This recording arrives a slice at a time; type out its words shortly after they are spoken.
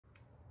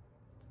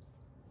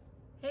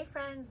Hey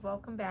friends,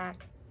 welcome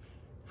back.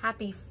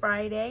 Happy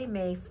Friday,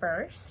 May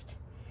 1st.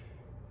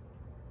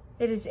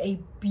 It is a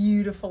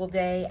beautiful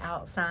day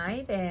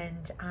outside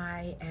and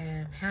I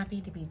am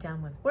happy to be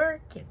done with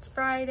work. It's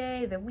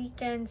Friday, the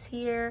weekend's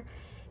here,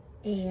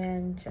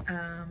 and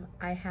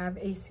I have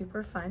a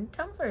super fun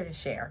tumbler to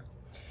share.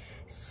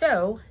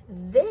 So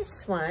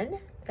this one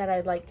that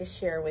I'd like to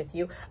share with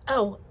you.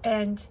 Oh,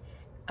 and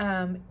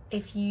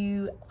if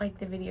you like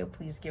the video,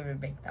 please give it a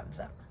big thumbs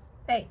up.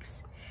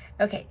 Thanks.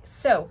 Okay,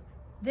 so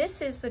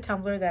this is the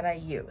tumbler that I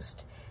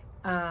used.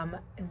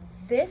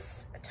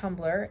 This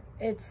tumbler,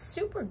 it's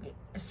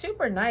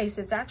super nice.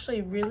 It's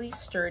actually really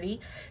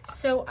sturdy.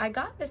 So I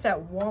got this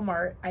at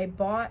Walmart. I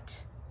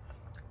bought,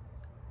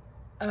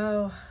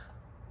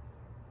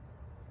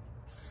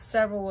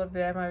 several of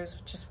them. I was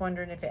just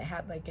wondering if it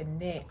had like a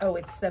name. Oh,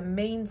 it's the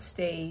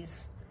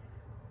Mainstays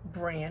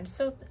brand.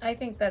 So I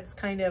think that's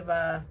kind of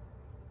a,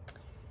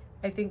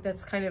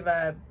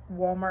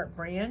 Walmart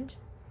brand.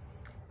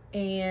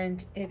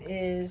 And it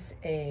is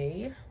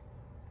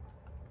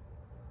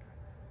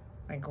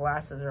my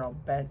glasses are all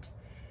bent.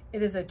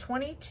 It is a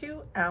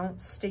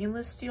 22-ounce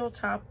stainless steel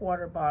top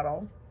water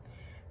bottle,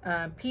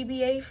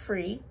 PBA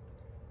free.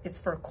 It's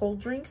for cold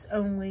drinks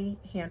only,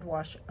 hand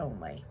wash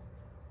only,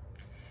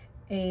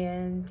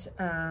 and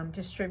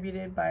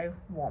distributed by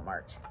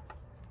Walmart.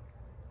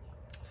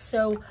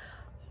 So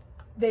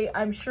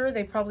I'm sure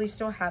they probably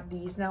still have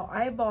these. Now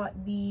I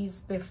bought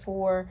these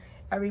before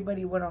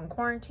everybody went on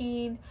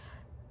quarantine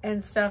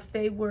and stuff.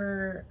 They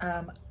were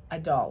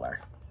 $1.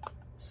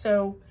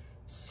 So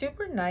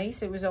super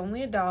nice. It was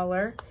only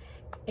 $1,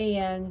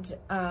 and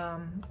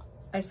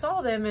I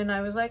saw them and I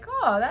was like,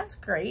 oh, that's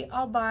great,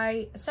 I'll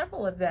buy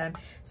several of them.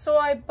 So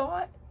I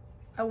bought,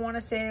 I want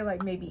to say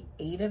like maybe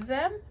 8 of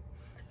them.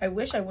 I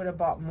wish I would have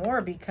bought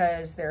more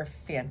because they're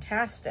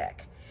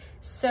fantastic.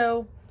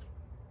 So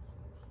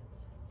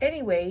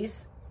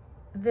anyways,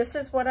 this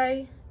is what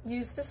I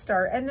used to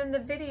start, and then the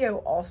video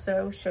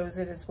also shows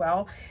it as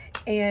well.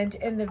 And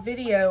in the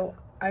video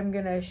I'm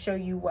gonna show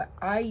you what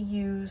I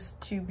use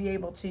to be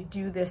able to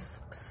do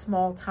this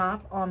small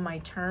top on my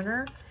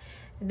turner.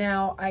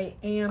 Now I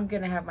am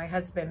gonna have my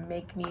husband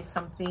make me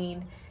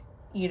something,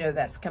 you know,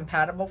 that's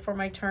compatible for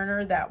my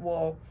turner, that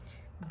will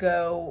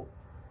go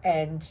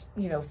and,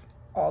 you know,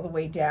 all the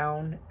way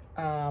down.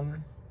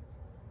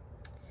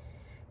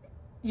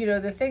 You know,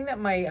 the thing that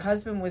my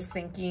husband was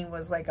thinking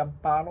was like a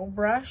bottle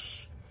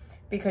brush,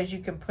 because you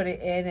can put it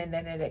in and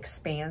then it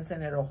expands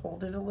and it'll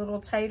hold it a little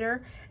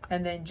tighter,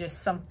 and then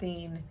just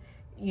something,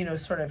 you know,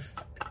 sort of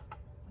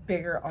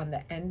bigger on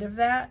the end of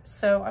that.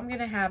 So I'm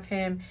gonna have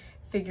him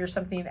figure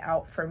something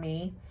out for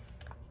me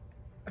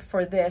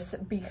for this,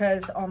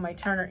 because on my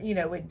turner, you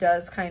know, it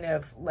does kind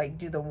of like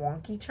do the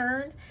wonky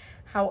turn.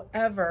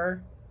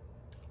 However,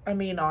 I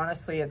mean,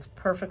 honestly, it's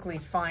perfectly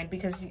fine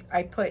because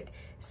I put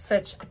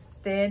such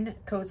thin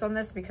coats on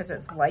this because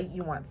it's light.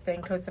 You want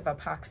thin coats of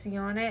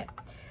epoxy on it,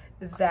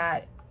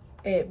 that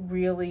it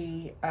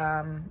really,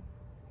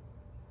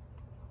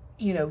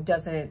 you know,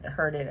 doesn't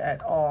hurt it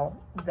at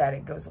all that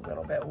it goes a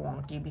little bit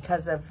wonky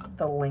because of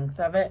the length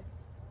of it.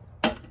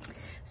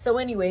 So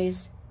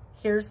anyways,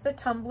 here's the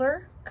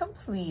tumbler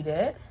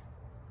completed.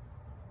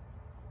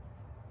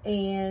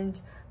 And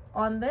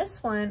on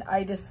this one,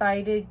 I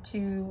decided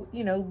to,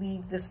 you know,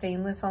 leave the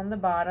stainless on the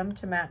bottom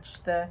to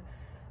match the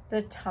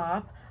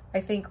top.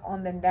 I think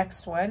on the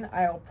next one,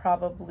 I'll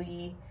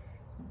probably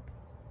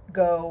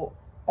go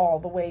all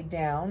the way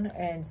down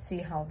and see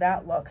how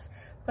that looks.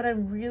 But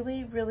I'm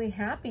really, really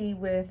happy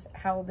with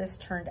how this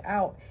turned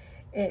out.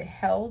 It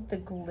held the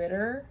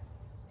glitter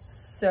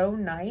so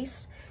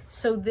nice.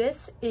 So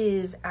this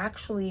is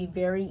actually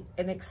very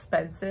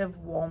inexpensive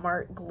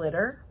Walmart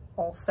glitter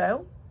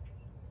also.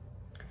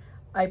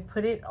 I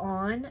put it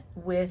on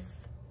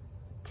with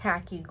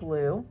tacky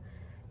glue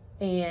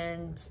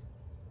and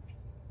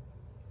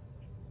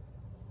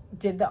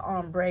did the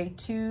ombre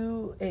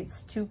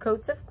it's 2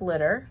 coats of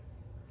glitter.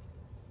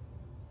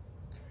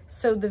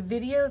 So the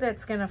video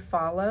that's gonna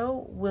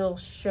follow will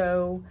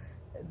show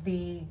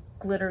the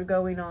glitter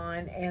going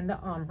on and the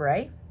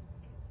ombre.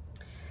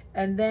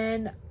 And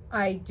then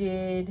I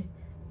did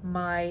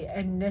my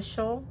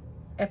initial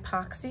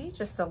epoxy,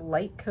 just a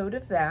light coat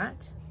of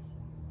that.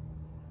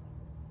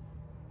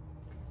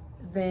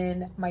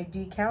 Then my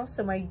decal.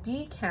 So my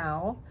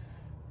decal,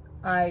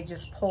 I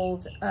just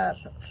pulled up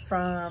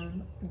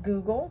from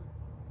Google,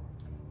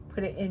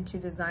 put it into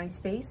Design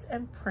Space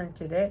and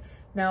printed it.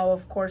 Now,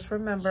 of course,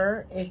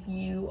 remember, if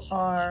you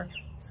are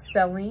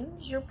selling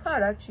your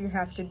products, you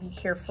have to be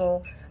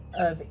careful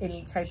of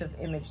any type of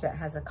image that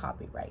has a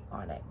copyright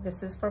on it.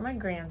 This is for my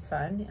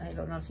grandson. I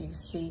don't know if you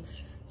see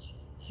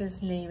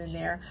his name in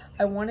there.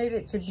 I wanted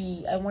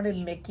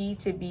Mickey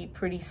to be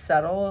pretty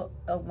subtle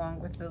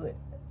along with the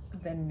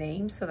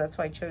name, so that's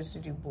why I chose to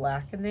do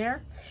black in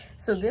there.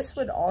 So this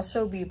would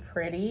also be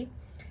pretty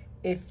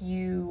if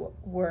you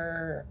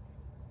were,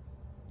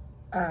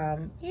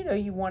 you know,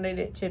 you wanted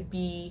it to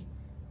be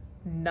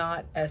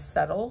not as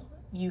subtle.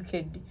 You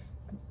could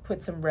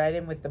put some red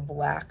in with the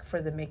black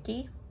for the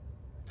Mickey,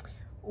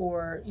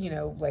 or, you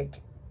know,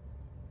 like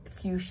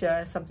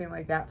fuchsia, something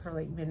like that for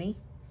like Minnie.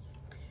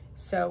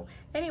 So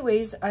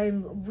anyways,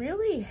 I'm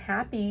really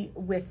happy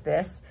with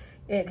this.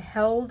 It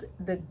held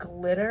the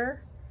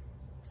glitter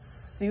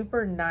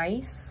super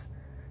nice.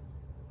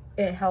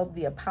 It held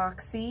the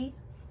epoxy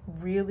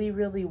really,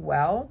 really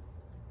well.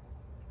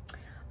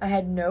 I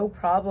had no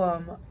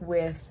problem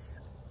with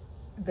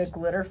the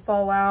glitter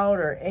fallout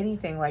or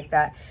anything like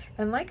that.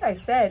 And like I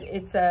said,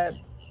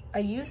 I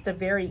used a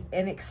very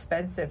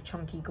inexpensive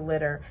chunky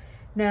glitter.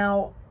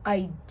 Now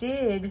I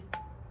did,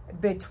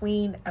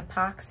 between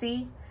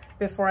epoxy,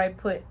 before I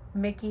put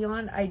Mickey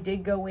on, I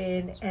did go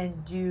in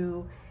and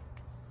do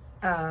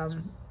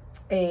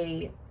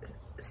a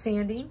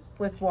sanding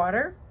with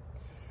water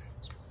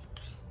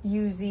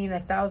using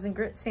 1000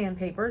 grit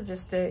sandpaper,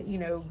 just to, you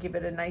know, give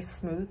it a nice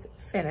smooth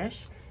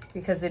finish,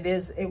 because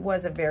it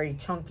was a very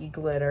chunky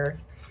glitter,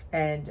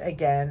 and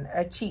again,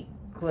 a cheap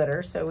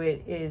glitter, so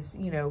it is,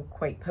 you know,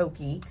 quite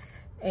pokey.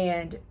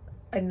 And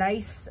a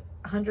nice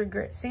 100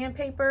 grit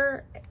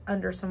sandpaper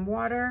under some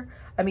water,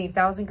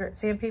 1000 grit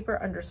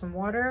sandpaper under some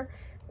water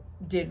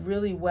did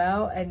really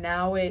well, and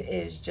now it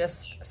is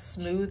just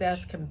smooth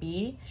as can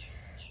be.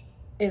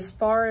 As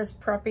far as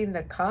prepping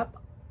the cup,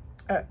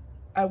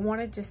 I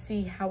wanted to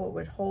see how it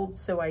would hold,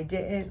 so I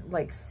didn't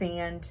like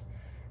sand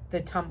the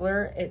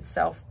tumbler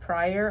itself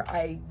prior.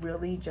 I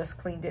really just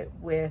cleaned it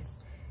with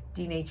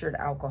denatured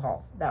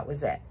alcohol. That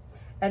was it.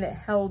 And it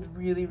held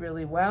really,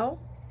 really well.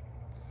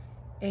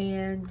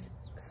 And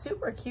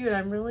super cute.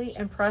 I'm really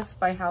impressed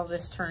by how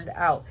this turned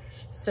out.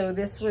 So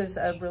this was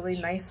a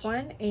really nice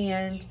one.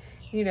 And,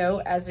 you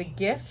know, as a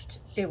gift,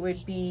 it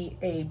would be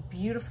a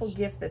beautiful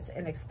gift that's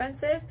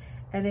inexpensive.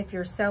 And if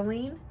you're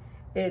selling,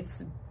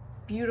 it's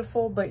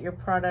beautiful, but your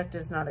product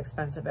is not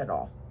expensive at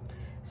all.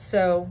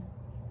 So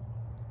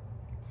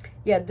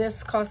yeah,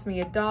 this cost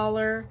me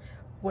 $1,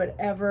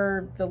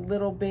 whatever, the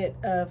little bit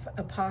of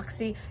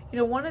epoxy. You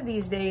know, one of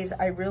these days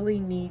I really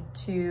need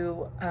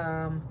to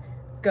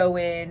go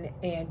in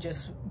and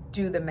just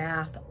do the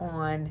math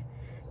on,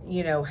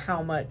 you know,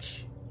 how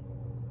much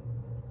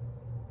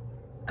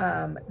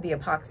the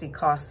epoxy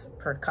costs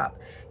per cup.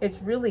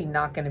 It's really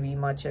not going to be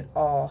much at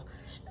all.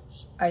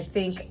 I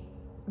think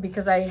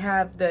because I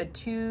have the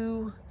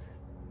two,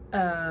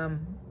 are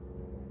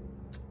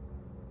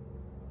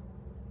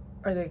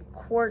they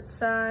quart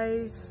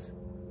size?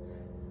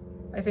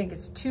 I think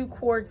it's 2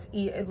 quarts,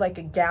 like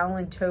a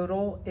gallon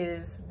total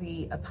is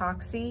the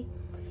epoxy.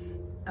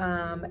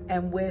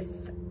 And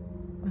with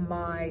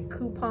my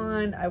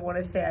coupon, I want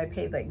to say I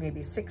paid like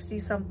maybe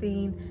 $60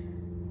 something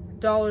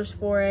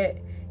for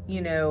it,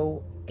 you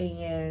know,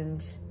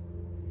 and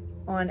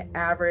on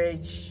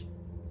average,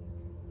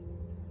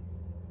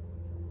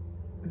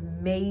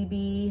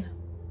 maybe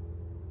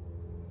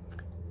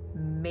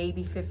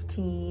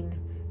 15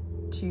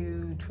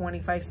 to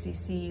 25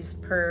 cc's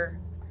per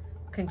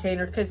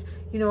container, because,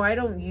 you know, I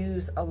don't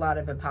use a lot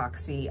of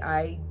epoxy.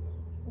 I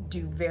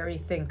do very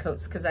thin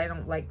coats because I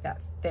don't like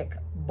that thick,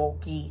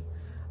 bulky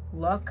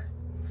look.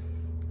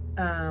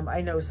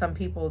 I know some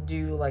people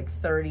do like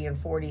 30 and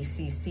 40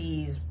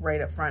 cc's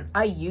right up front.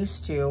 I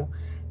used to,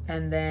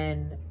 and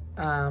then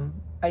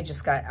I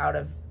just got out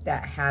of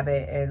that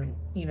habit and,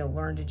 you know,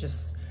 learned to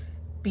just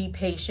be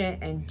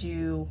patient and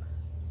do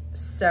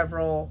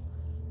several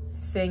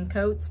thin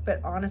coats. But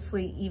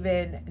honestly,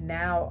 even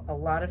now, a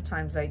lot of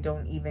times I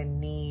don't even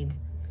need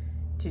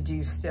to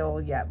do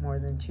still yet more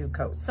than 2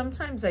 coats.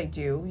 Sometimes I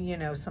do, you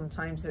know,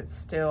 sometimes it's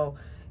still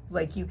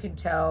like you can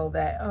tell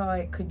that, oh,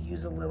 I could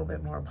use a little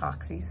bit more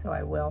epoxy, so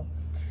I will.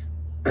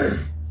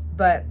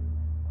 But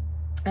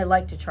I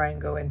like to try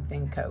and go in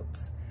thin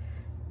coats.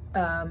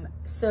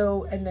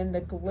 So, and then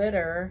the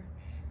glitter,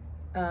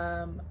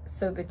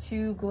 so the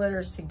 2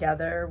 glitters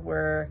together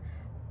were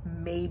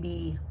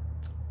maybe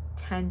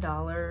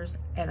 $10,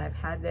 and I've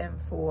had them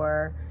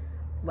for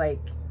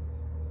like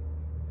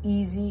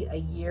easy a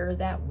year.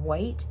 That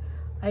white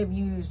I've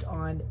used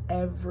on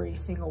every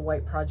single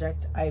white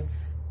project I've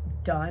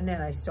done,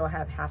 and I still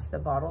have half the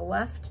bottle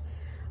left.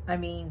 I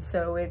mean,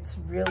 so it's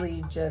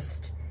really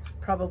just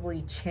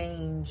probably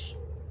change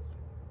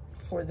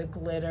for the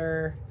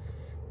glitter,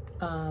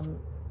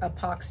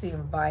 epoxy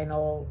and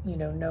vinyl, you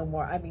know, no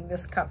more. I mean,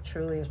 this cup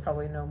truly is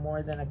probably no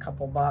more than a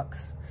couple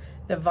bucks.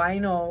 The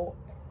vinyl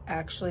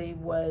actually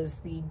was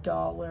the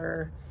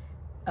 $1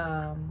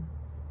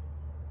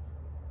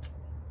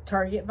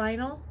 Target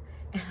vinyl,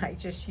 and I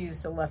just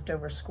used a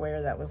leftover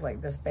square that was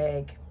like this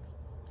big.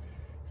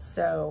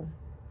 So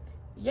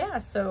yeah,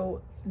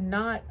 so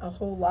not a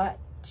whole lot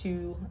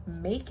to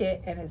make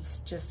it, and it's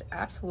just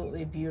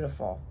absolutely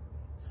beautiful.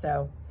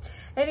 So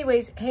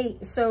anyways, hey,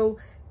 so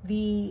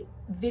the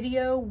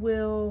video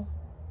will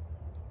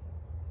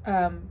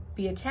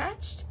be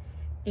attached,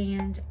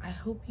 and I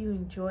hope you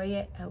enjoy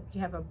it. I hope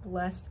you have a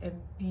blessed and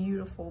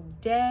beautiful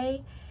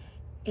day,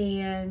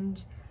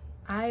 and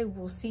I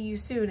will see you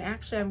soon.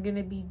 Actually, I'm going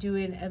to be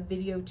doing a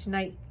video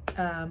tonight.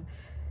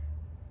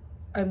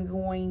 I'm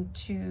going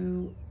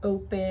to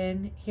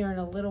open here in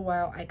a little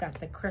while. I got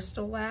the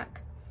crystal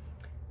lac,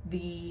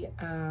 the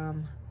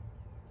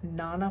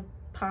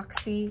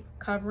non-epoxy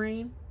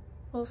covering,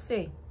 We'll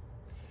see.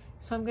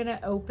 So I'm gonna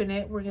open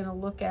it. We're gonna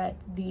look at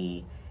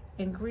the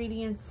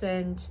ingredients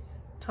and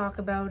talk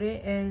about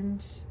it,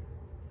 and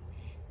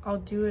I'll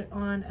do it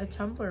on a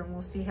tumbler and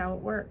we'll see how it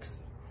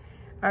works.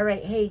 All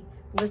right, hey,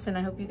 listen,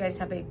 I hope you guys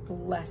have a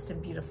blessed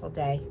and beautiful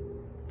day.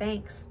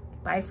 Thanks.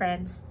 Bye,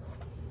 friends.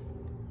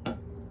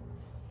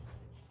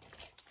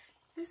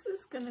 This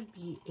is gonna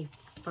be a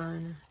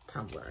fun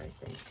tumbler, I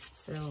think.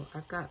 So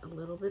I've got a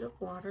little bit of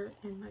water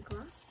in my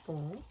glass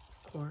bowl,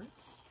 of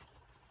course.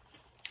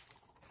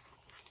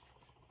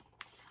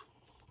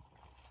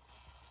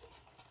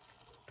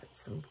 Put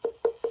some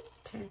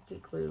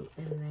tacky glue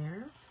in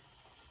there.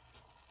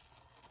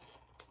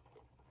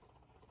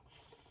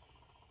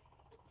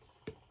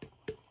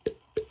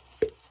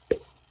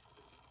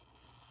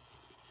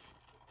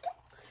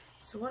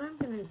 So what I'm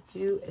gonna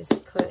do is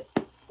put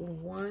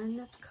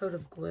one coat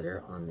of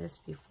glitter on this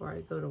before I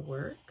go to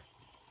work.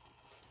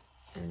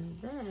 And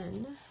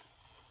then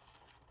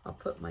I'll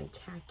put my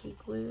tacky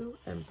glue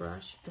and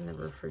brush in the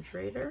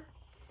refrigerator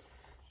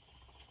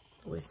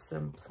with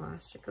some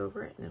plastic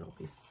over it, and it'll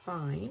be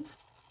fine.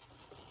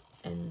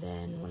 And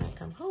then when I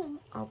come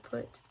home, I'll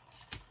put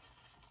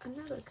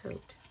another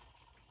coat.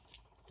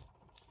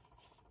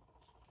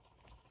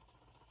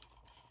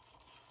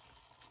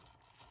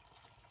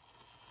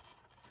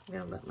 I'm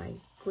gonna let my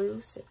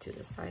glue sit to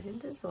the side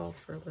and dissolve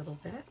for a little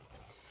bit.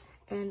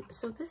 And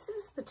so this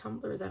is the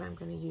tumbler that I'm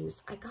gonna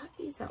use. I got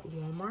these at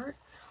Walmart.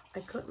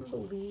 I couldn't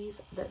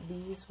believe that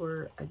these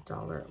were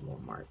 $1 at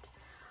Walmart.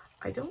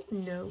 I don't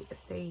know if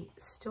they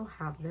still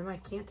have them. I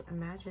can't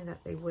imagine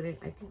that they wouldn't.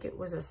 I think it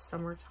was a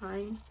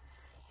summertime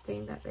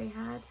thing that they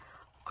had.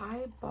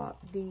 I bought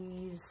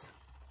these,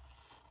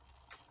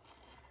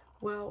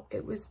 well,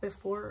 it was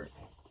before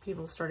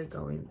people started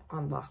going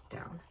on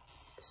lockdown.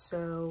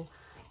 So,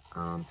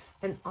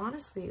 and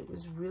honestly, it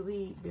was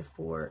really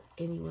before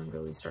anyone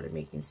really started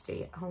making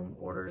stay-at-home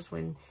orders,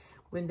 when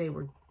they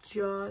were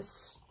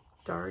just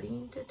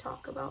starting to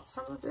talk about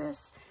some of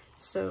this.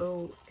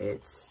 So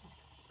it's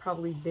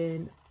probably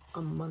been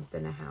a month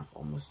and a half,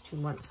 almost 2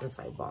 months since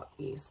I bought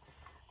these,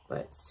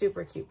 but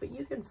super cute. But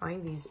you can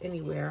find these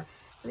anywhere.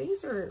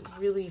 These are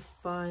really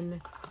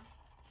fun,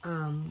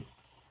 you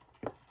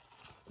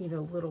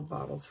know, little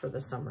bottles for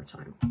the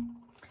summertime.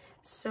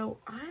 So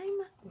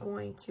I'm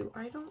going to,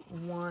 I don't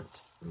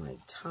want my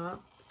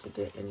top to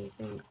get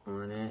anything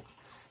on it.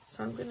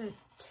 So I'm going to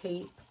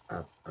tape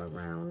up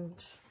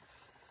around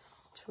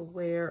to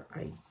where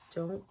I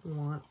don't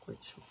want,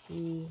 which will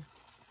be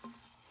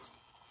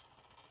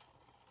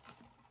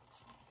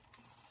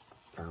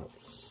about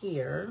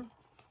here.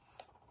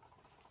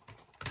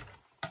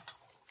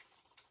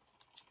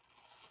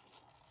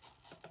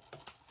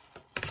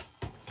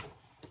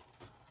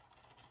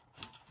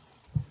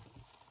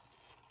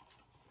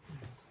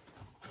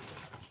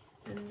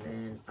 And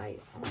then I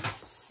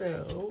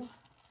also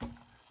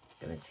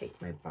gonna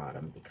take my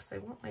bottom, because I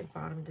want my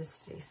bottom to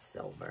stay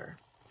silver.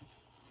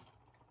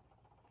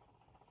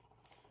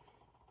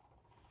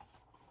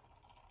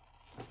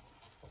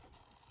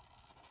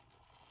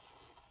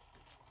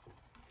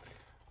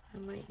 I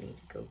might need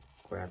to go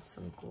grab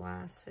some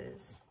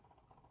glasses.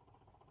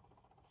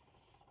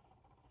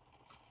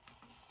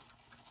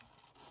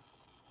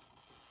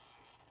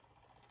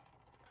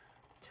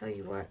 Tell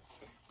you what,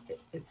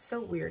 it's so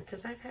weird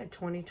because I've had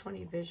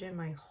 20/20 vision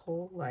my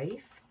whole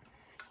life,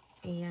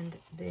 and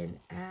then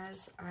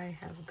as I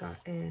have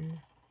gotten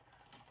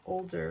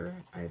older,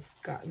 I've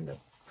gotten the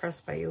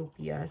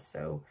presbyopia.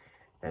 So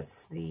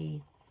that's the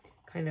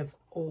kind of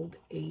old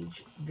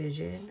age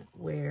vision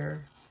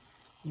where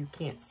you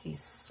can't see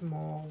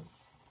small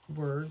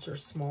words or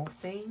small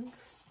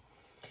things.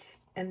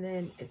 And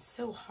then it's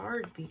so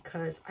hard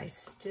because I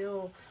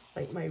still,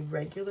 like, my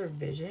regular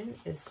vision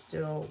is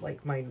still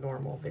like my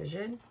normal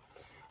vision.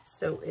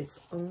 So it's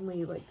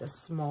only like the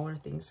smaller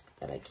things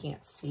that I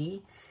can't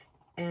see.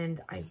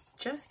 And I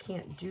just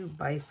can't do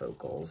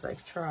bifocals.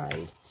 I've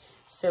tried.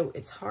 So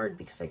it's hard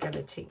because I got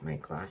to take my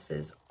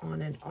glasses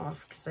on and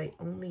off because I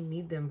only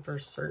need them for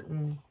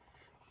certain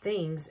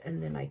things.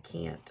 And then I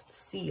can't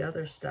see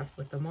other stuff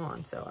with them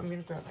on. So I'm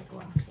going to grab my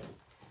glasses.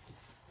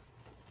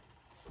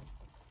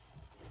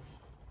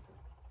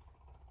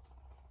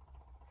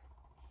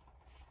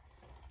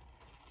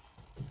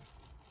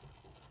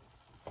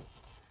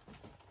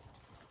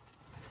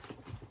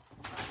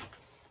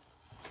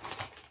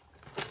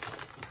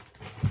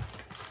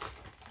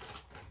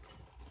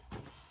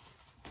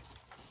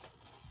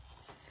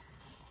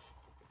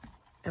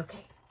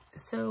 Okay,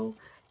 so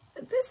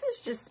this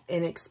is just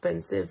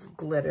inexpensive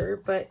glitter,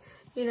 but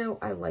you know,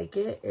 I like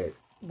it. It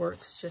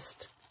works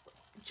just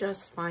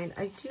fine.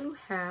 I do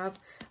have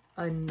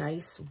a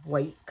nice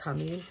white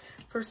coming.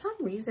 For some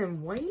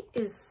reason, white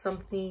is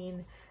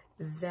something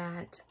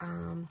that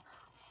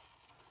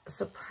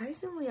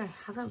surprisingly I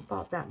haven't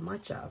bought that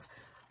much of,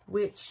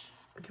 which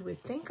you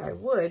would think I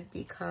would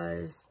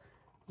because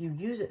you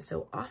use it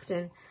so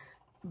often,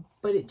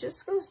 but it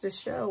just goes to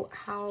show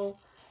how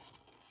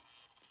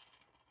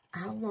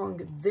long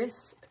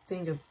this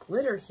thing of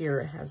glitter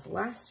here has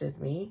lasted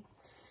me.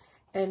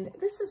 And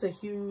this is a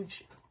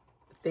huge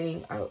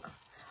thing. I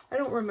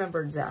don't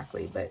remember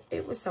exactly, but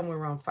it was somewhere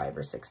around $5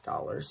 or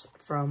 $6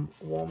 from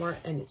Walmart,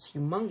 and it's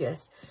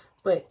humongous.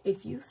 But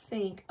if you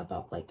think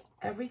about like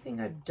everything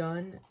I've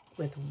done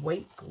with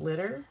white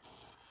glitter,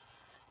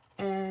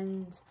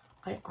 and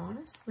I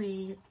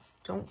honestly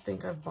don't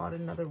think I've bought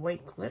another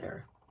white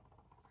glitter.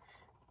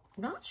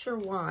 Not sure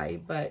why,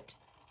 but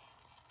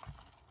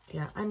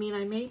yeah, I mean,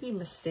 I may be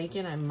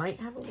mistaken. I might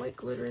have a white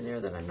glitter in there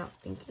that I'm not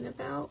thinking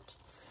about,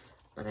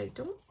 but I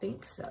don't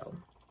think so.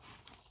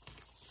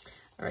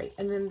 All right,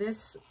 and then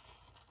this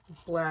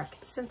black,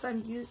 since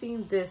I'm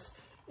using this,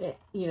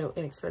 you know,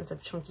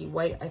 inexpensive chunky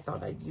white, I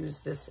thought I'd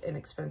use this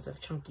inexpensive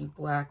chunky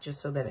black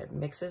just so that it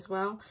mixes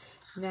well.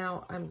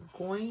 Now I'm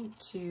going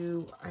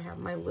to, I have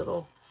my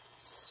little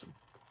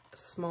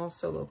small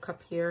solo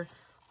cup here.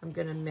 I'm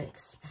gonna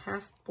mix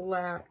half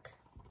black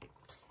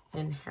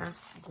and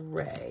half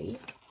gray.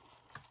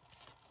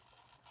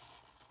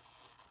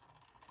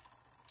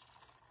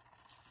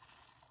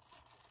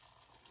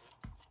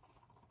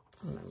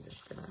 And I'm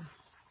just gonna,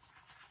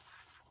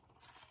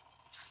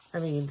 I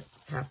mean,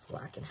 half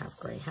black and half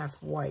gray,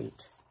 half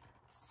white.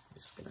 I'm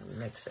just gonna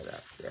mix it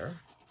up here.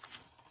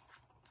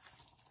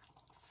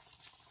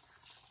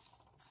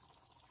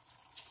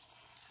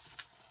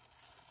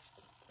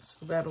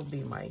 So that'll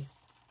be my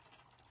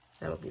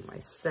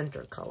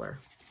center color.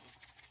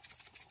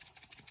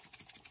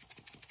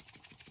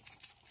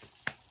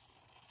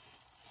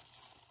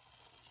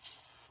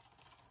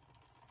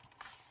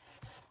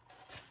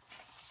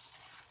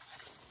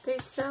 They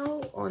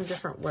sell on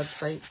different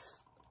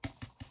websites.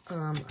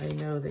 I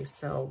know they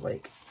sell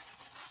like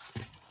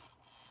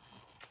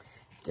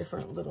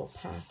different little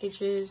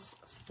packages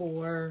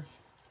for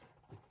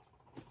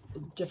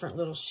different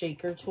little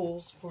shaker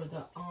tools for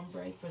the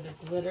ombre, for the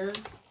glitter.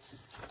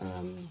 I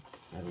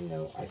don't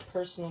know, I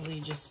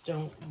personally just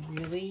don't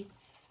really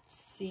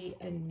see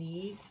a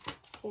need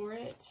for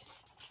it.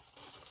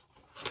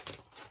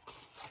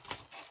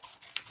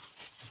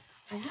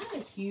 I had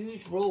a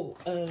huge roll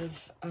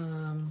of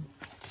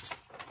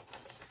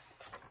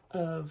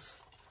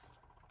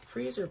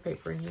freezer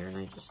paper in here, and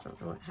I just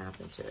don't know what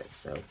happened to it.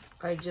 So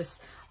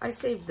I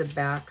saved the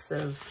backs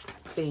of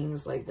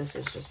things. Like this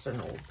is just an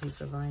old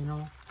piece of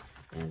vinyl,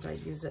 and I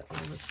use it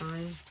all the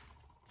time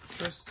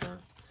for stuff.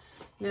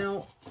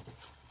 Now,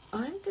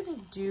 I'm gonna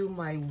do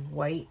my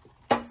white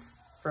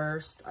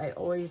first. I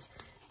always,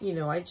 you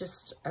know, I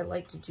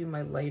like to do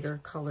my lighter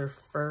color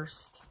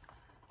first,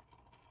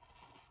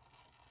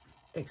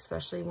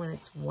 especially when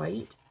it's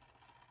white.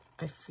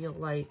 I feel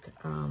like,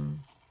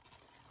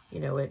 you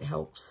know, it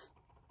helps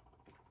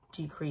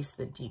decrease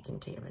the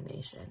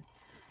decontamination.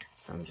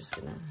 So I'm just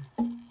gonna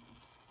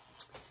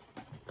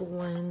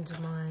blend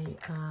my,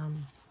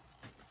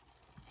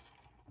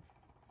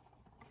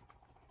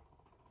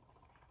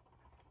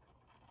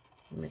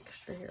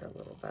 mixture here a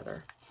little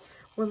better.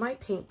 When my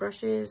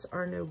paintbrushes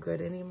are no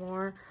good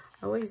anymore,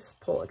 I always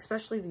pull,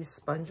 especially these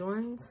sponge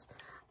ones,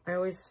 I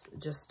always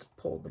just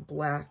pull the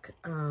black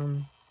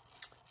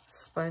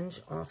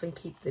sponge off and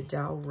keep the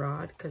dowel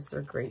rod, because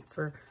they're great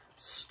for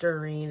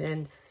stirring.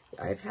 And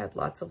I've had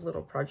lots of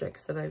little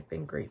projects that I've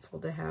been grateful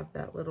to have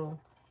that little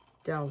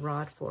dowel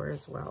rod for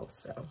as well.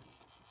 So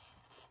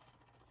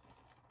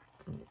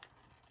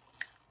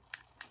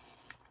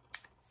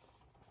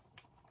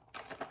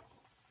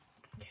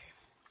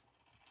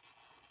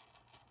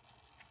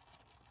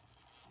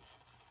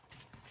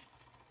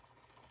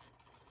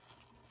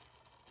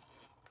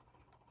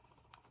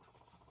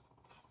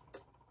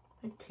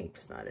my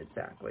tape's not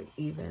exactly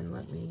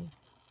even.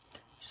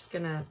 Just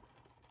gonna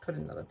put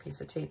another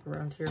piece of tape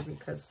around here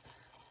because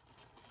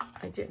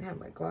I didn't have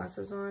my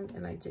glasses on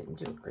and I didn't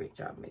do a great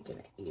job making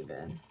it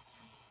even.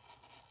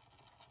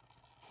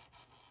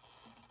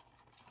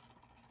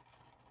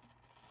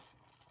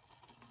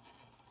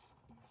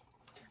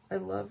 I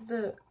love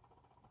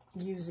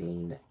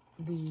using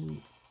the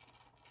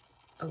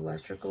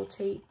electrical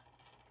tape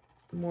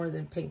more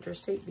than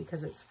painter's tape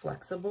because it's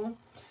flexible.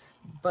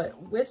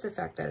 But with the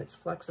fact that it's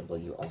flexible,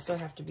 you also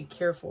have to be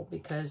careful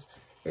because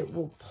it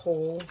will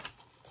pull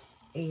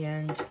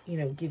and, you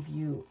know, give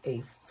you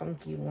a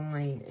funky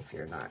line if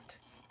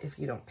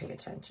you don't pay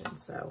attention.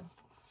 So,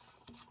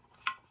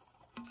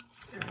 all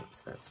right,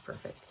 so that's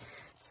perfect.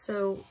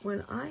 So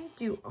when I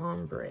do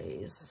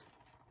ombres,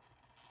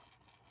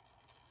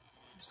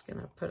 I'm just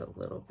gonna put a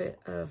little bit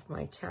of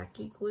my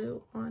tacky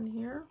glue on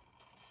here.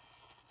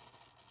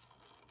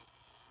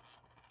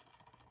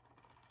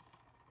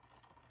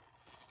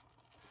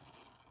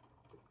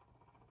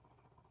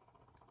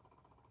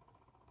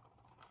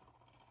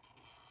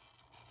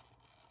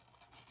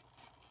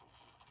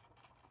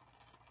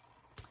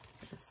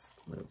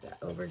 Move that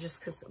over just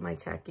because my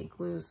tacky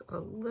glue's a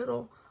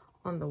little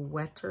on the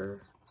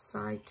wetter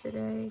side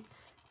today,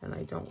 and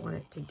I don't want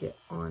it to get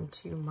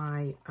onto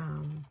my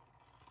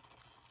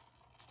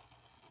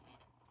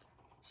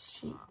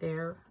sheet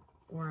there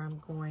where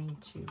I'm going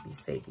to be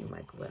saving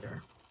my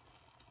glitter.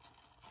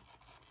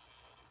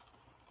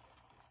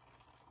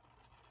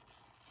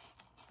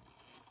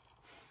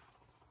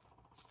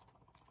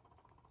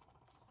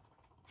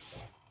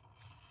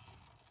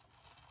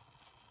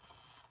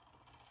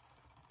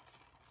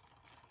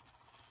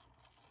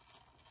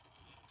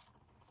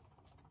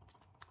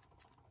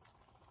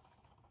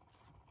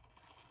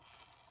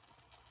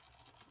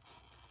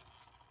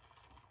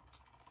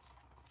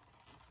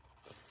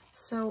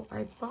 So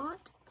I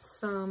bought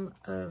some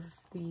of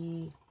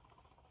the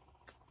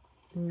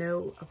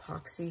No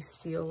Epoxy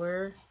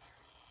Sealer.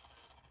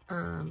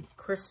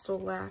 Crystal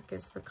Lac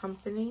is the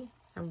company.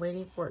 I'm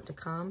waiting for it to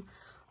come.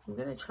 I'm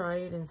going to try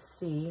it and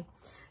see.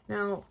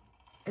 Now,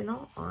 in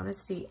all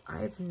honesty,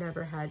 I've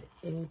never had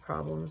any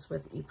problems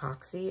with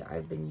epoxy.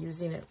 I've been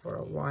using it for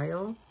a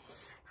while.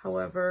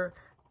 However,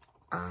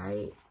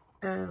 I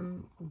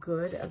am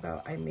good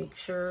about, I make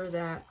sure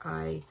that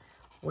I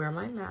wear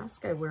my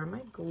mask, I wear my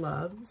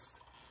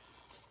gloves,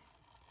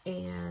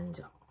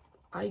 and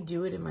I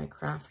do it in my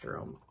craft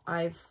room.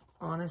 I've,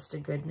 honest to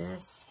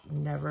goodness,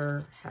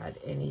 never had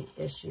any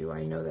issue.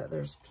 I know that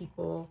there's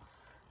people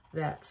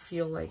that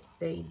feel like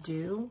they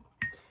do.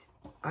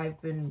 I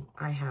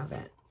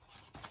haven't.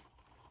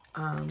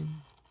 I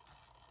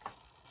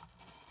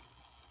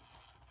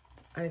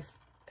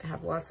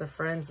have lots of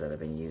friends that have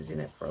been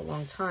using it for a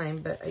long time,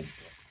 but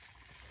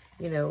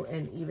you know,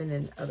 and even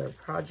in other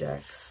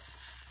projects,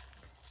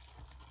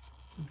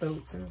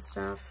 boats and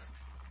stuff,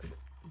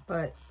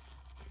 but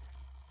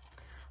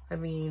I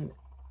mean,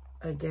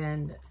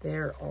 again,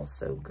 they're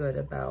also good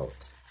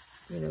about,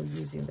 you know,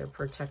 using their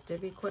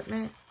protective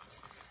equipment.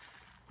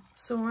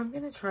 So I'm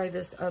going to try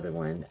this other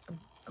one,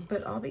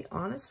 but I'll be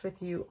honest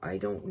with you, I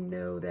don't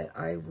know that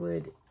I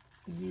would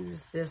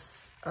use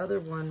this other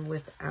one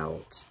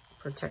without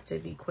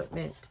protective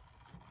equipment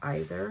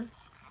either.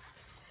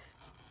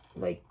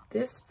 Like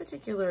this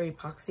particular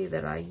epoxy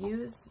that I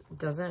use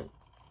doesn't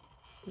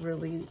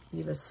really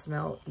leave a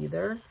smell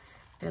either,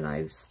 and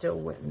I still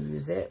wouldn't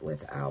use it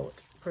without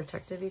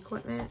protective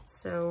equipment.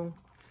 So,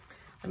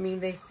 I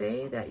mean, they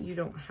say that you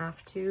don't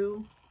have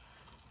to,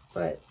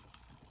 but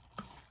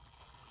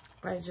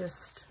I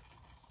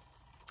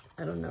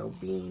don't know,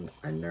 being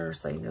a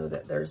nurse, I know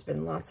that there's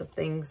been lots of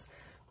things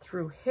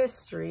through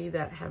history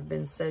that have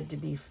been said to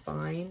be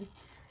fine,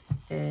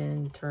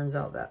 and turns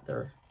out that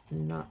they're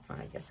not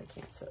fine. I guess I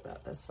can't say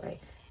that this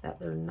way, that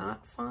they're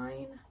not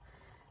fine.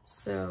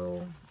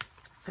 So,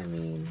 I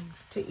mean,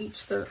 to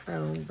each their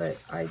own, but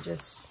I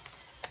just,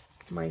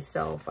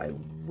 myself, I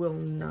will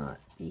not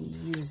be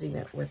using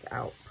it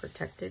without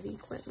protective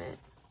equipment.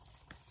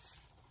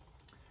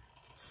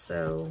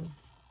 So,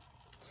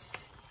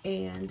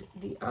 and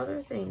the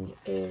other thing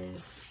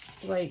is,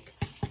 like,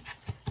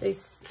 they,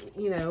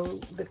 you know,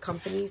 the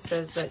company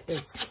says that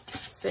it's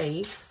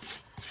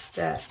safe,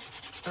 that,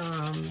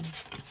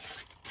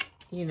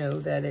 you know,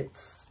 that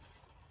it's,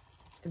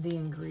 the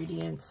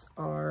ingredients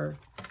are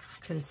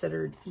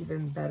considered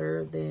even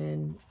better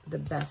than the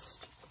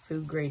best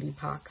food grade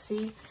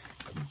epoxy,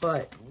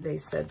 but they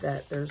said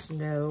that there's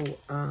no,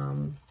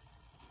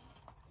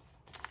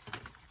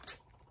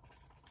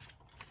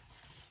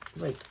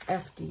 like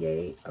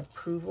FDA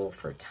approval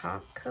for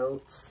top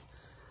coats,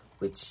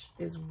 which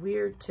is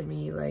weird to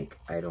me. Like,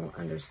 I don't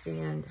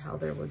understand how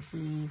there would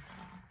be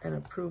an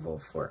approval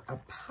for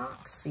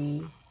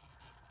epoxy,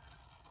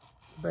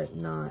 but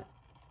not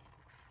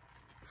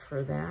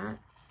for that.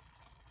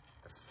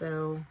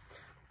 So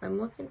I'm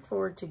looking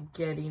forward to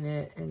getting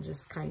it and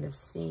just kind of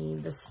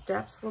seeing. The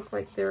steps look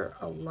like they're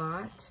a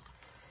lot.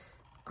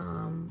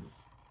 I'm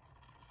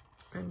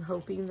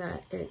hoping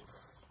that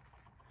it's,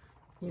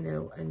 you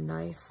know, a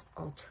nice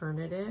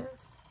alternative.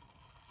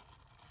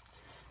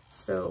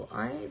 So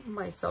I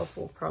myself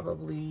will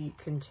probably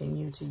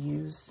continue to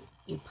use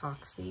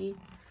epoxy.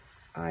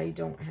 I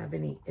don't have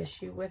any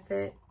issue with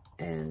it,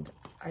 and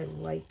I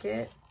like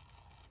it.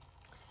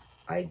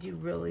 I do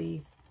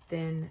really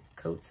thin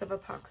coats of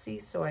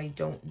epoxy, so I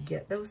don't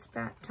get those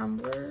fat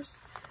tumblers.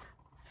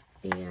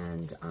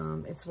 And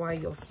it's why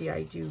you'll see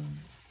I do,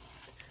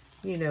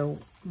 you know,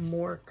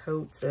 more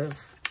coats of,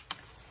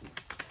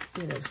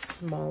 you know,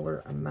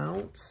 smaller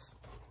amounts.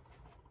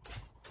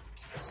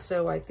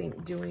 So I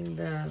think doing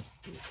the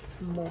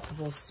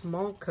multiple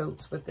small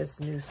coats with this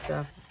new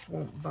stuff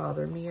won't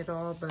bother me at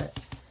all, but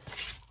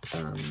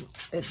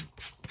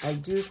I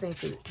do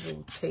think it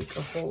will take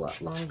a whole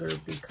lot longer,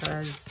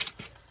 because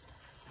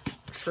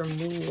for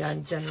me,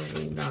 I'm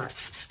generally not,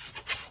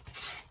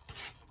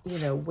 you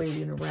know,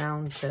 waiting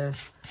around to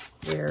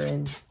where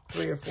in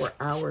 3 or 4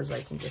 hours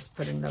I can just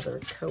put another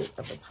coat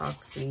of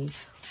epoxy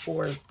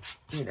or,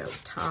 you know,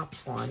 top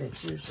on.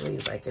 It's usually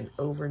like an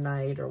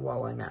overnight or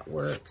while I'm at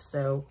work.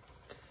 So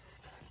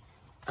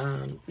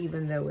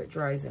even though it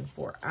dries in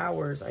 4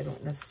 hours, I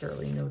don't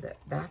necessarily know that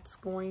that's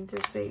going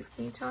to save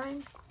me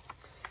time.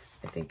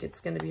 I think it's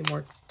going to be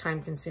more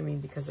time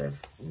consuming because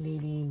of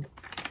needing,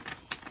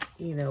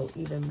 you know,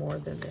 even more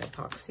than the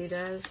epoxy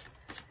does.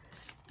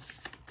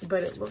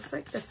 But it looks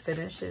like the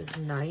finish is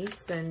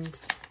nice, and,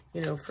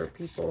 you know, for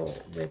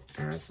people with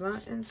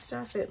asthma and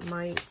stuff, it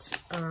might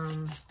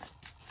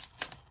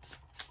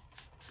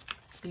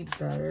be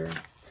better.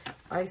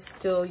 I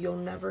still, you'll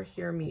never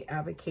hear me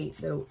advocate,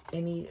 though,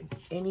 any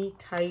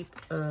type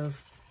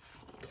of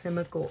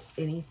chemical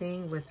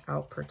anything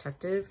without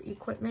protective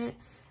equipment.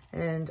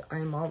 And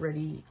I'm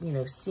already, you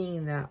know,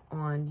 seeing that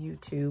on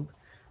YouTube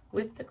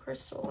with the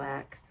Crystal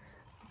Lac.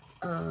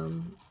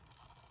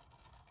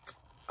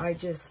 I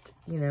just,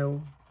 you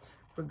know,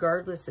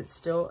 regardless, it's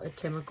still a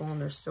chemical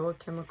and there's still a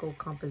chemical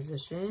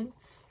composition,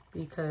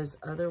 because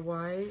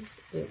otherwise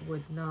it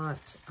would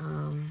not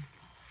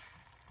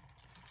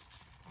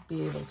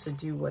be able to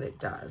do what it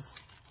does.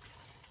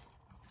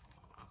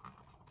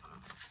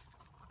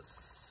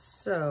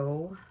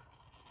 So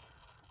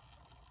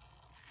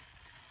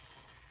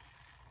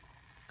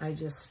I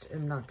just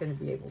am not going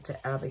to be able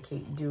to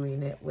advocate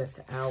doing it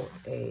without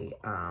a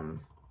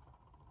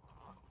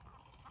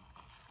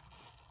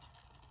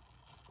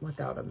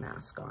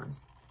mask on,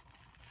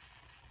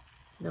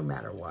 no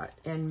matter what.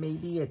 And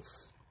maybe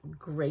it's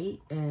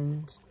great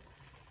and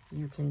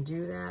you can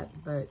do that,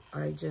 but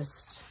I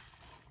just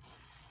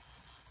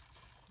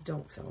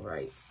don't feel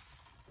right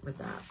with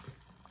that.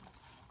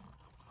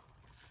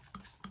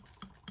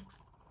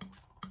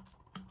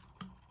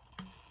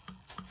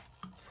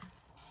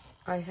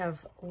 I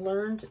have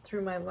learned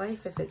through my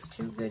life, if it's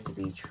too good to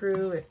be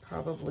true, it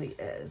probably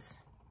is.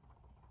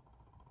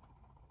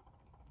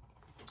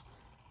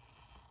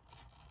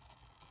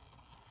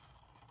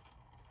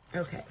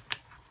 Okay.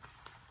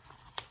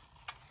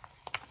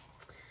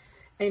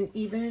 And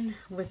even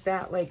with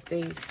that, like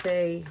they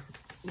say,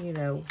 you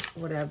know,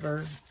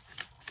 whatever,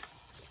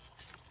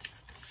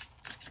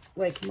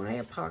 like my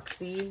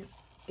epoxy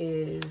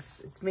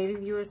it's made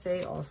in the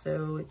USA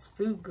also, it's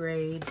food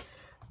grade,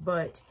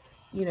 but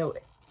you know,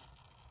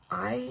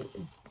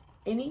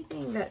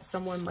 anything that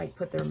someone might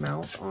put their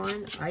mouth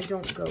on, I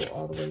don't go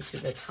all the way to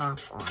the top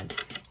on.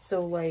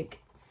 So like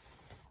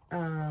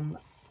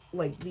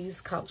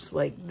these cups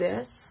like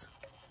this,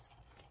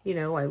 you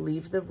know, I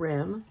leave the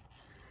rim,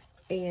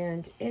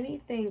 and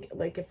anything,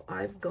 like if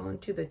I've gone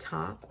to the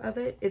top of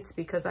it, it's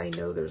because I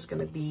know there's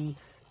going to be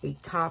a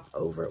top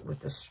over it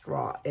with a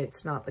straw.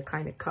 It's not the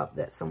kind of cup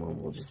that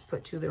someone will just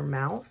put to their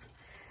mouth.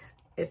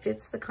 If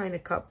it's the kind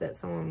of cup that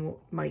someone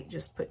might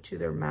just put to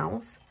their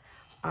mouth,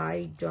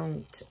 I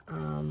don't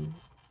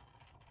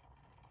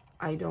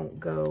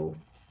go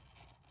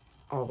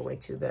all the way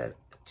to the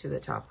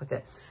top with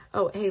it.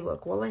 Oh, hey,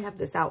 look, while I have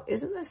this out,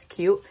 isn't this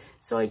cute?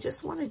 So I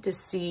just wanted to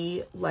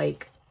see,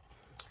 like,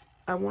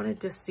 I wanted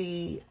to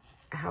see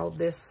how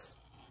this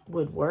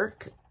would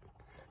work.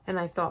 And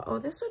I thought, oh,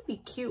 this would be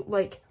cute.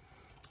 Like,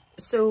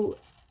 so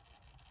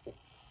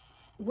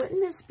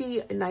wouldn't this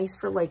be nice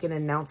for like an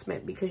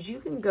announcement? Because you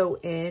can go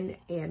in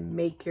and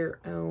make your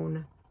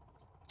own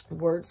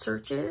word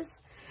searches.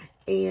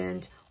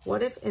 And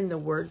what if in the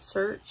word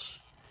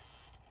search,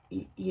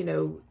 you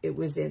know, it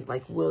was in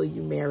like, will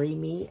you marry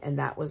me? And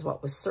that was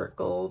what was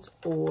circled.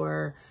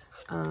 Or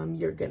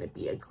you're going to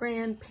be a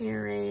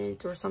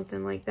grandparent or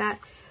something like that.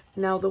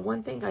 Now, the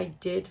one thing I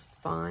did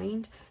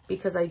find,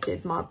 because I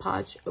did Mod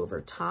Podge over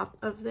top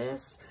of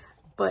this,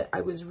 but I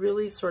was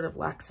really sort of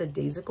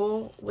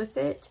lackadaisical with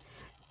it.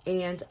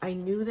 And I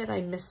knew that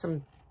I missed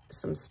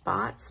some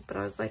spots, but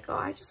I was like, oh,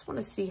 I just want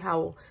to see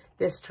how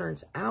this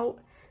turns out.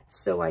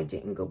 So I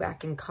didn't go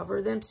back and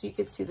cover them so you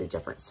could see the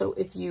difference. So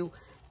if you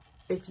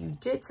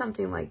did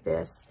something like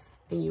this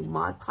and you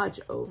Mod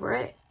Podge over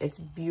it, it's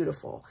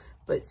beautiful.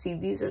 But see,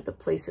 these are the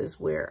places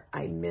where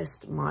I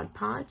missed Mod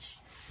Podge.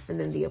 And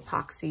then the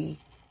epoxy,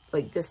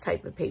 like this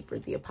type of paper,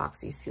 the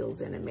epoxy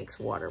seals in and makes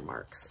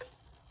watermarks.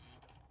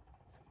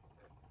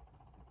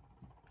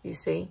 You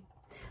see?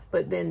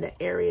 But then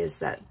the areas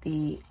that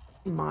the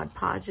Mod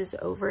Podge is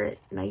over it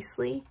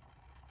nicely,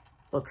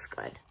 looks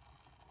good.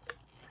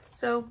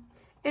 So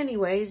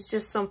anyways,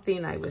 just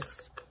something I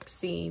was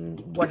seeing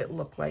what it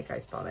looked like, I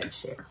thought I'd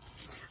share.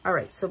 All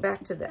right, so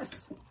back to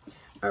this.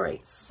 All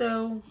right,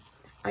 so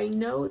I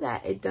know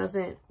that it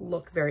doesn't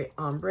look very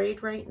ombre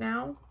right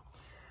now.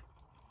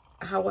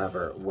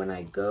 However, when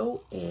I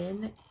go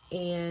in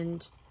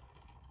and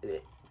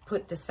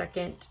put the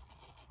second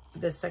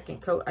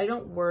coat, I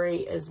don't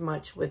worry as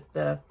much with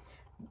the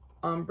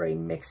ombre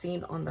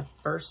mixing on the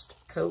first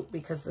coat,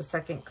 because the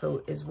second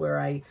coat is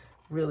where I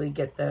really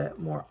get the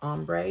more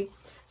ombre.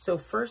 So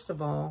first of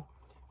all,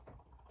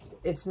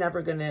 you're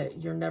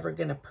never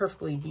gonna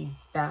perfectly be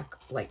back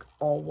like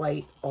all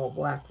white, all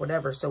black,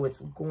 whatever. So it's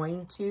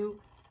going to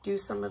do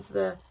some of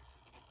the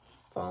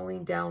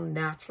falling down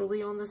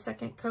naturally on the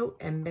second coat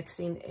and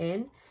mixing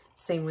in.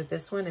 Same with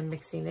this one and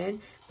mixing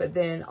in. But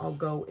then I'll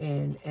go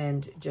in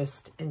and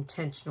just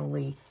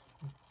intentionally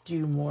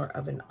do more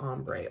of an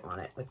ombre on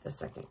it with the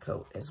second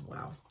coat as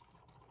well.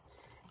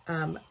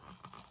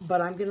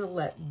 But I'm going to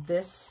let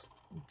this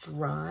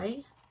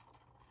dry.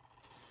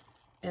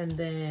 And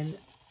then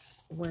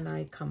when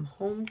I come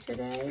home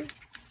today,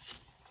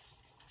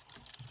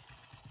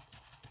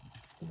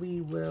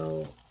 we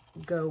will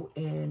go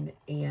in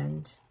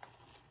and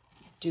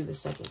do the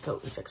second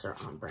coat and fix our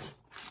ombre.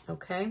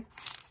 Okay?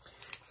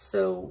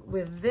 So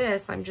with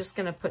this, I'm just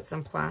going to put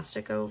some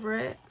plastic over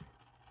it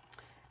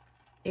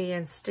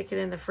and stick it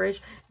in the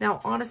fridge.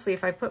 Now, honestly,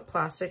 if I put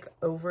plastic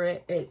over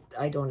it,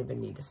 I don't even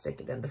need to stick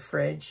it in the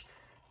fridge.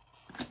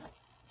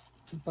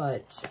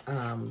 But,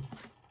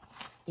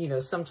 you know,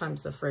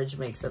 sometimes the fridge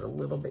makes it a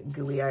little bit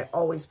gooey. I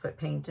always put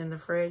paint in the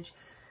fridge,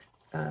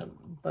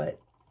 but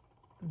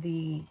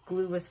the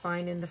glue is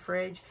fine in the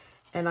fridge.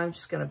 And I'm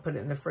just going to put it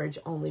in the fridge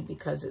only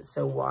because it's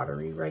so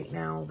watery right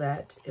now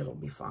that it'll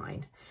be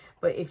fine.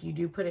 But if you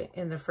do put it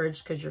in the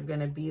fridge because you're going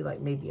to be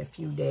like maybe a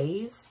few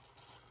days,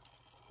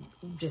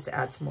 just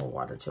add some more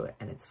water to it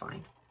and it's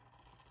fine.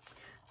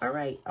 All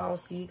right, I'll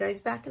see you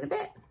guys back in a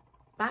bit.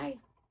 Bye.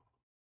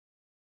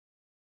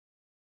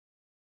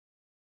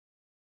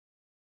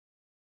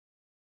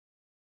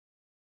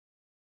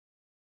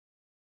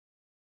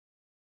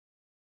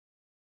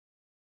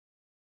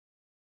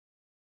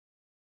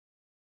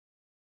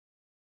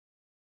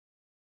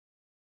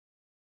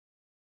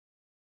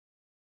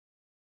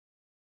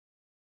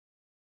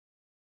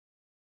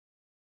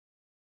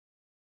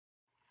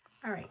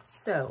 All right,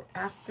 so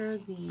after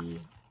the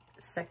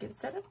second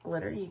set of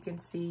glitter, you can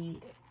see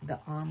the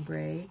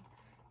ombre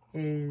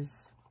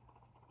is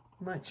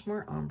much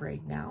more ombre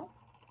now.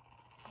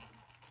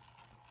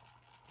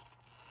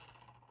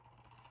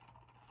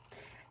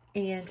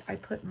 And I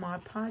put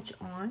Mod Podge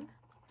on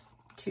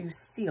to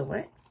seal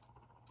it.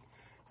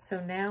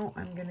 So now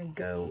I'm gonna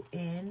go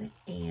in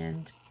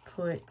and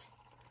put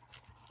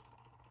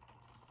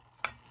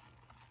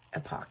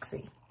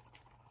epoxy.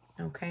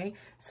 Okay,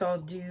 so I'll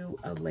do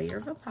a layer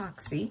of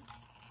epoxy.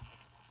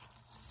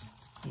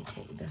 Let me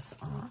take this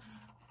off.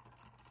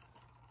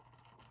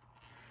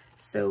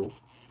 So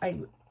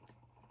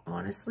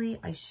honestly,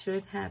 I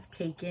should have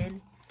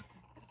taken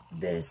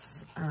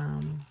this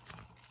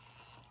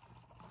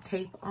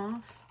tape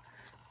off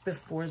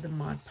before the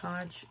Mod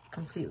Podge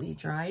completely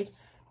dried,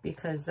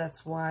 because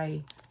that's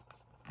why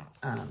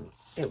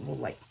it will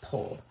like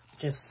pull,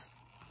 just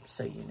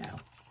so you know.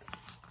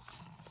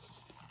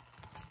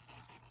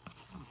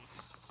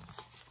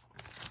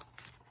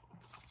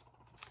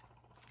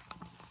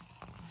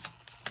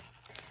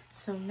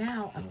 So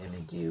now I'm going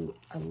to do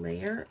a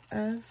layer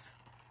of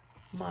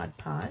Mod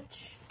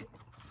Podge.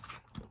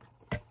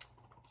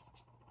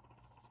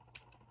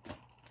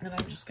 And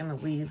I'm just going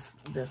to leave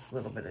this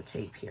little bit of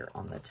tape here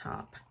on the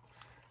top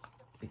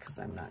because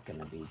I'm not going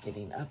to be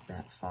getting up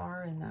that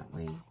far, and that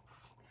way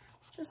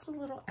just a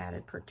little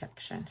added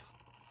protection.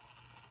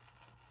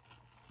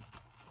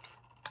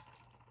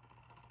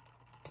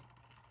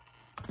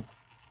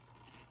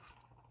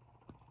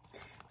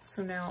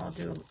 So now I'll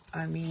do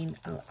a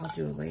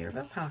layer of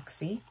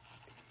epoxy,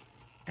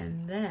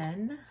 and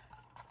then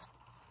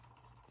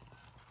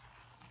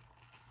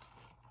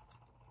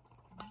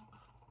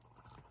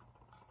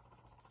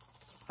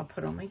I'll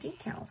put on my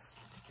decals.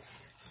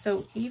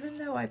 So even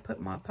though I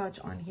put Mod Podge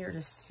on here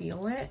to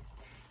seal it,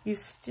 you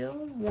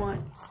still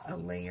want a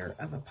layer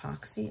of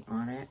epoxy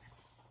on it.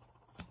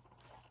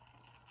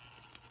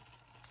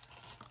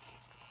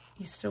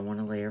 You still want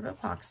a layer of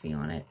epoxy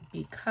on it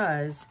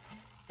because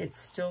it's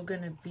still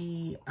going to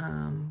be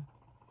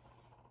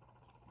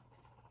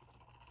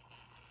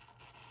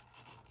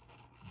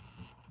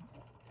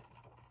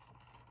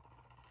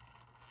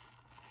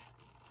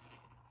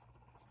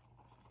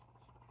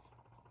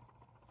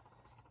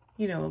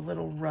you know, a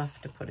little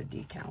rough to put a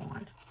decal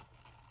on.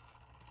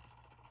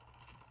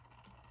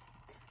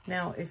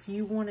 Now, if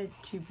you wanted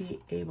to be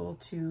able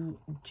to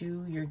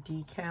do your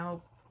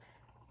decal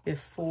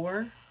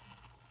before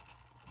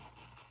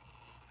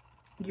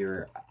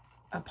your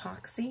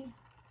epoxy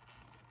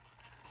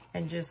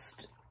and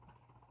just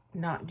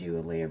not do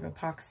a layer of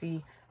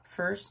epoxy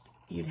first,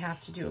 you'd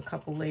have to do a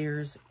couple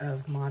layers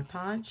of Mod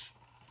Podge.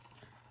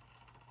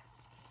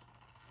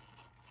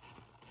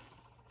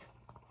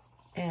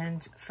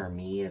 And for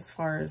me, as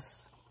far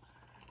as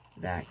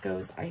that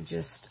goes, I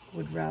just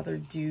would rather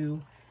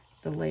do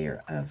the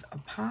layer of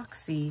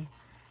epoxy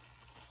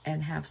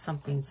and have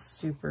something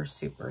super,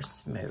 super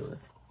smooth.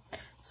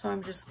 So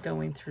I'm just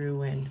going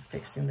through and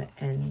fixing the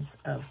ends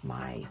of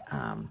my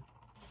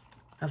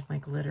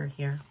glitter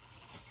here,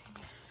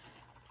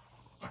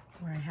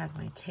 where I had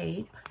my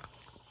tape.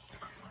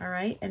 All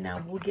right, and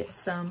now we'll get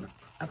some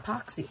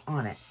epoxy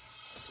on it.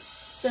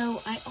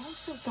 So I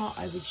also thought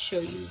I would show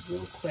you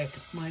real quick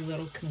my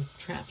little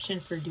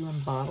contraption for doing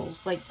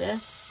bottles like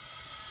this.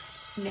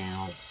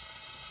 Now,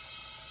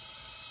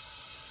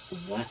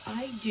 what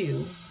I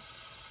do,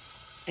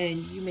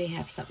 and you may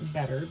have something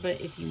better, but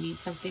if you need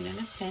something in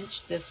a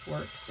pinch, this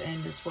works,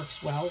 and this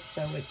works well,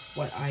 so it's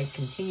what I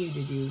continue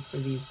to do for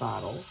these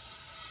bottles.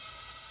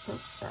 Oh,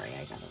 sorry,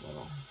 I got a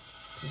little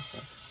piece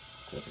of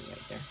glitter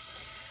right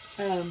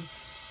there.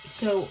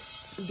 So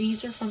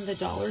these are from the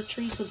Dollar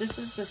Tree. So this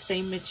is the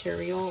same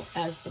material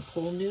as the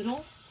pool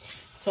noodle.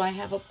 So I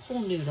have a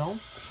pool noodle.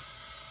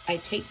 I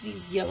take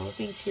these yellow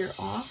things here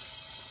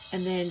off,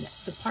 and then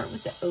the part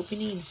with the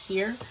opening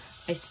here,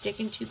 I stick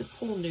into the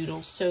pool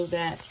noodle so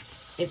that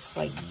it's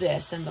like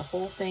this, and the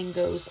whole thing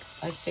goes,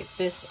 I stick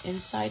this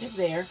inside of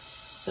there,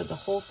 so the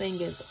whole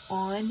thing is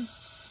on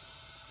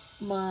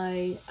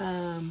my,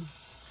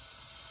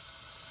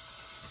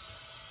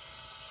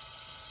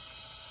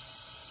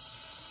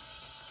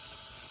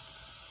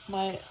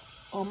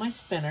 on my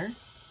spinner.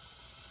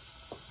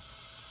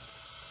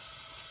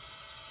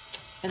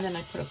 And then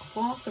I put a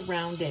cloth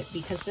around it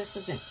because this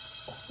isn't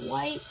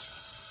quite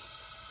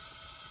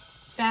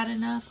fat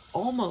enough,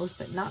 almost,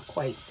 but not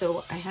quite.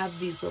 So I have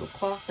these little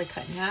cloths I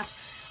cut in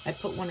half. I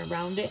put one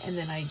around it, and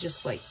then I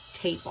just like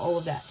tape all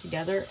of that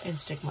together and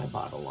stick my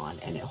bottle on,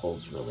 and it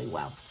holds really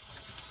well.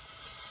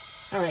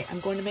 All right, I'm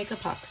going to make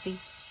epoxy.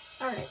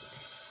 All right,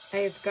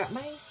 I've got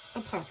my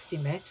epoxy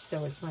mix,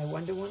 so it's my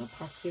 1-to-1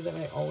 epoxy that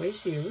I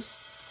always use.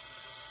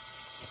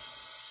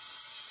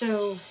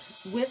 So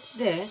with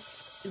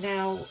this,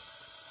 now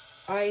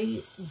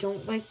I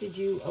don't like to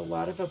do a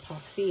lot of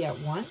epoxy at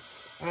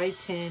once. I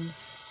tend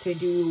to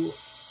do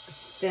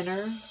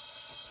thinner,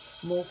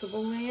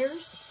 multiple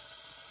layers.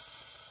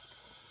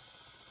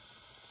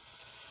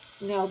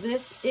 Now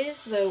this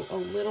is, though, a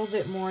little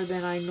bit more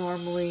than I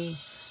normally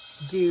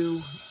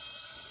do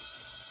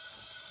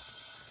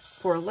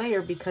for a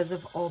layer because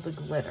of all the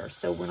glitter.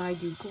 So when I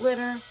do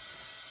glitter,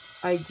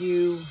 I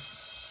do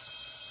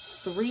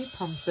 3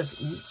 pumps of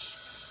each.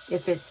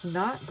 If it's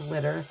not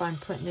glitter, if I'm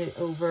putting it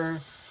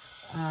over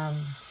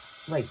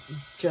like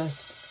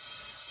just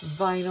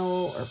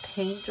vinyl or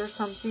paint or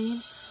something,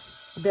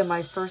 then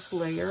my first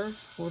layer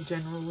will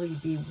generally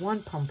be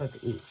 1 pump of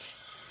each.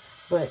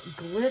 But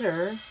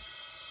glitter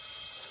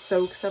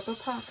soaks up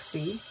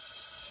epoxy,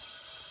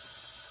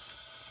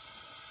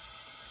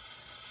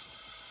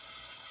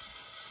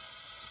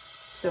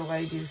 so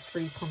I do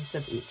 3 pumps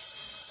of each.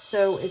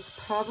 So it's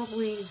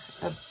probably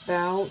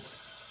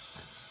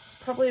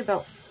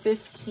about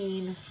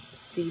 15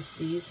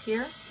 cc's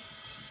here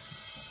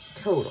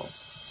total.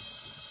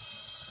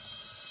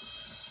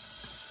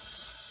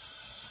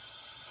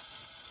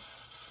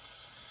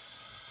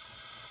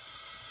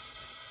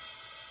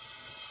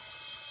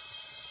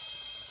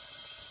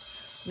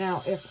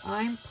 Now, if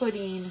I'm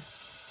putting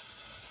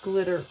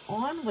glitter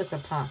on with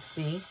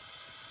epoxy,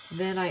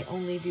 then I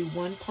only do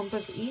 1 pump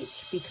of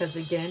each because,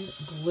 again,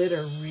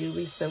 glitter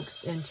really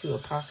soaks into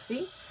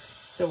epoxy.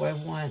 So I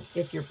want,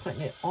 if you're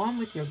putting it on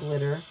with your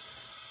glitter,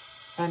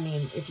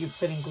 if you're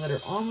putting glitter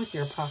on with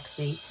your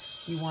epoxy,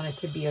 you want it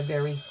to be a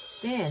very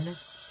thin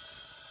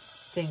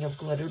thing of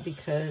glitter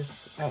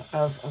because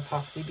of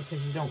epoxy,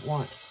 because you don't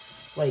want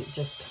like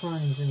just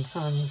tons and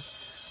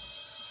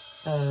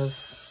tons of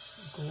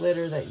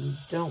glitter that you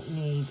don't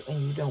need,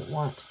 and you don't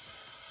want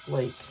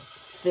like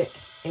thick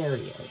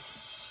areas.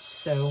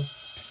 So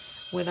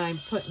when I'm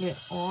putting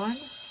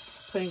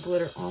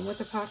glitter on with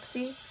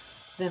epoxy,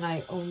 then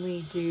I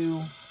only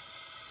do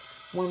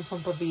 1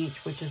 pump of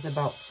each, which is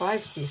about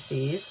 5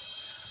 cc's.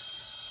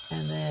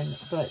 And then,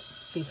 but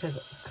because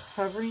of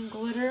covering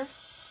glitter,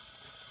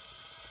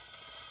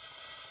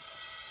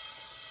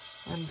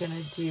 I'm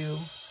gonna do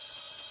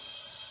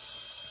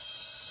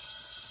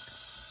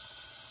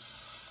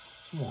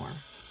more.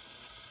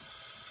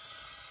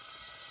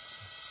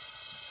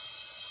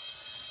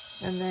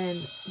 And then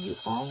you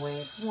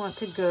always want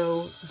to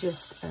go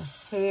just a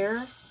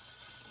hair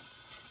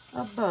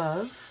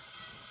above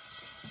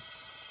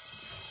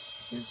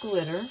your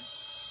glitter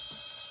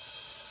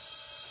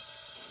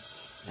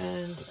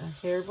and a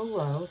hair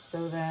below,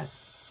 so that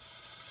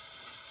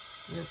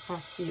your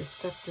epoxy is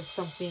stuck to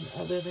something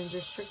other than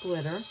just your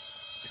glitter.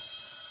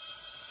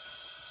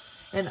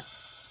 And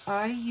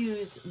I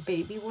use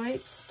baby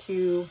wipes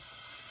to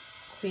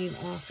clean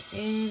off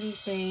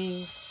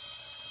anything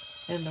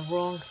in the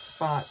wrong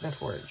spot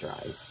before it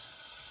dries.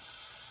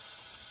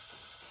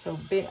 So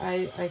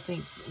I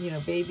think, you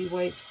know, baby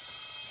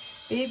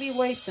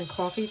wipes and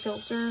coffee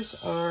filters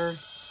are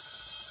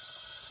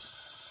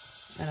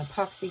an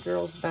epoxy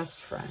girl's best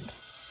friend.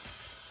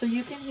 So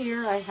you can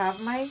hear I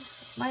have my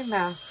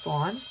mask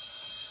on.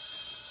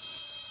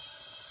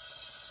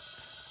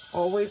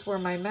 Always wear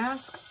my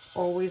mask,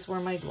 always wear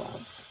my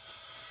gloves.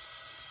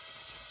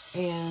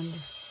 And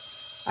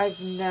I've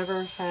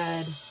never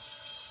had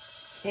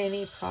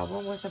any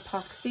problem with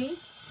epoxy.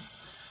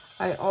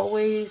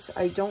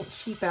 I don't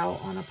cheap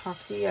out on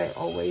epoxy. I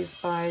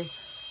always buy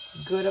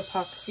good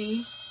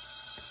epoxy.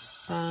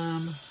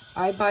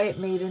 I buy it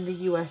made in the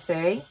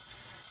USA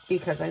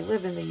because I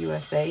live in the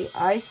USA.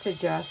 I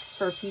suggest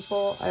for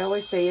people, I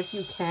always say if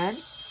you can,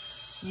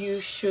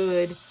 you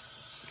should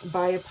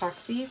buy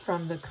epoxy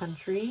from the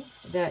country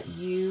that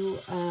you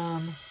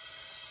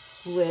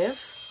live,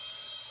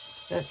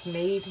 that's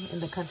made in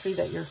the country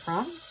that you're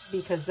from,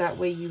 because that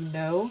way you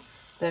know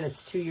that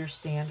it's to your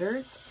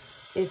standards.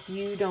 If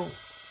you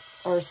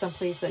are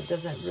someplace that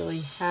doesn't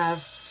really have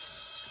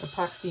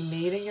epoxy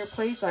made in your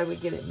place, I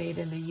would get it made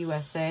in the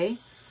USA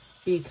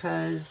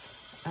because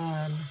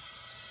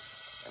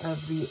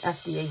of the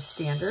FDA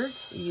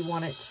standards. You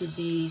want it to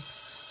be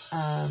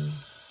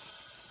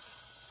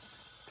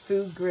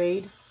food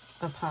grade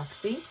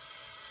epoxy.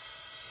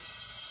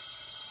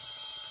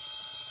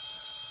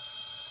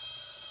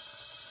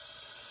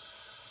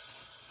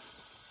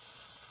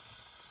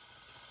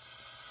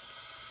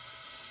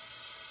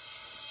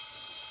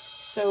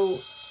 So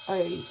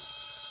I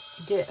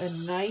get a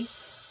nice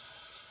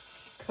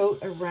coat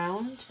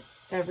around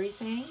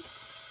everything,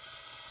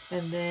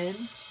 and then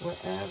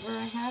whatever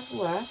I have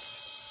left,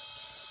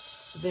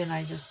 then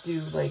I just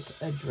do like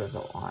a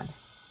drizzle on.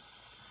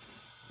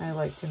 I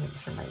like to make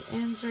sure my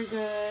ends are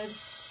good.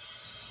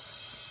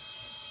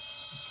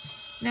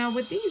 Now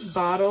with these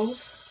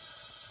bottles,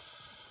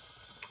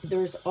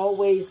 There's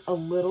always a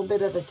little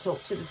bit of a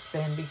tilt to the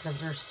spin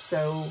because they're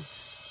so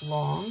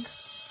long.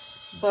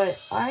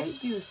 But I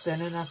do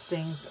thin enough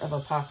things of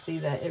epoxy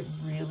that it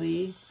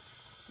really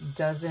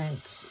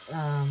doesn't,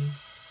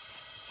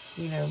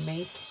 you know,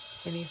 make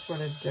any sort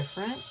of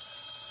difference.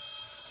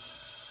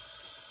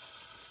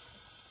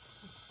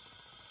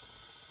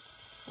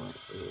 What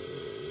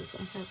is,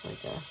 I have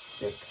like a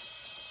thick,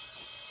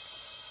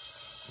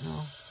 no,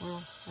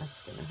 well,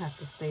 that's going to have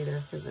to stay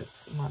there because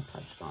it's Mod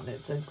Punched on it.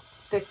 It's a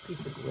thick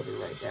piece of glitter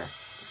right there.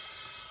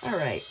 All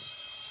right.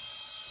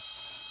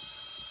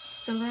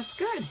 So that's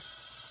good.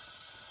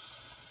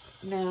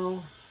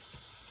 Now,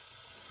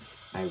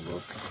 I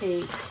will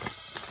take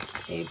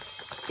a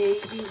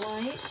baby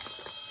wipe.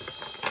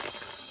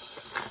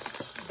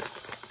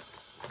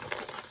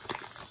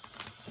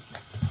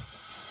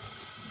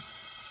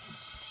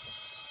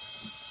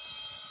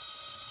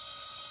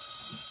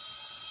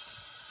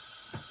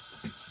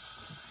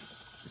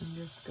 And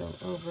just go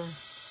over.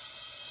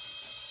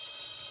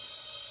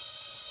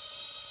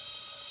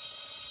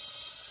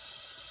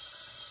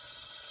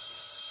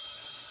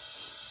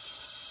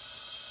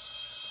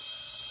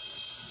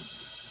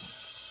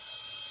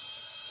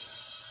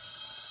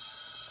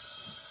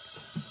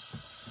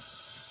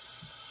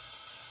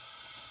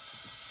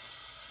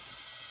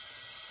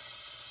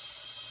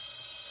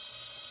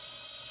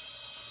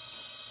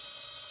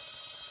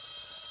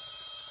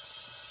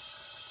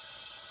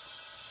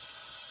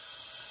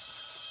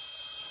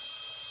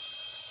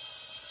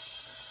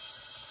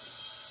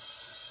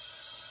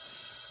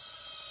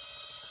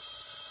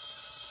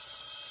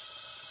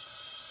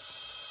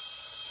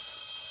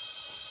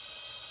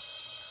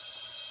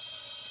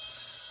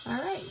 All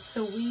right,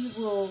 so we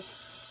will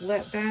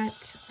let that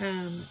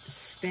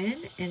spin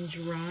and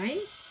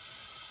dry,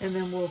 and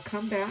then we'll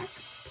come back,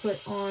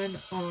 put on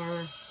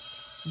our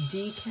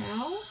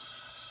decal,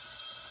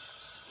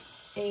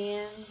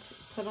 and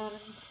put on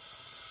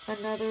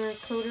another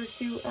coat or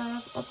two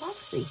of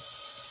epoxy.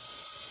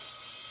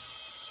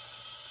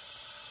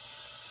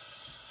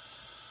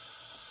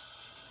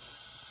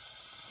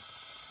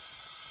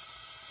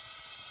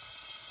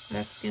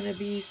 That's gonna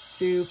be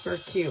super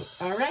cute.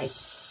 All right,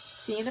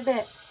 see you in a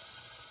bit.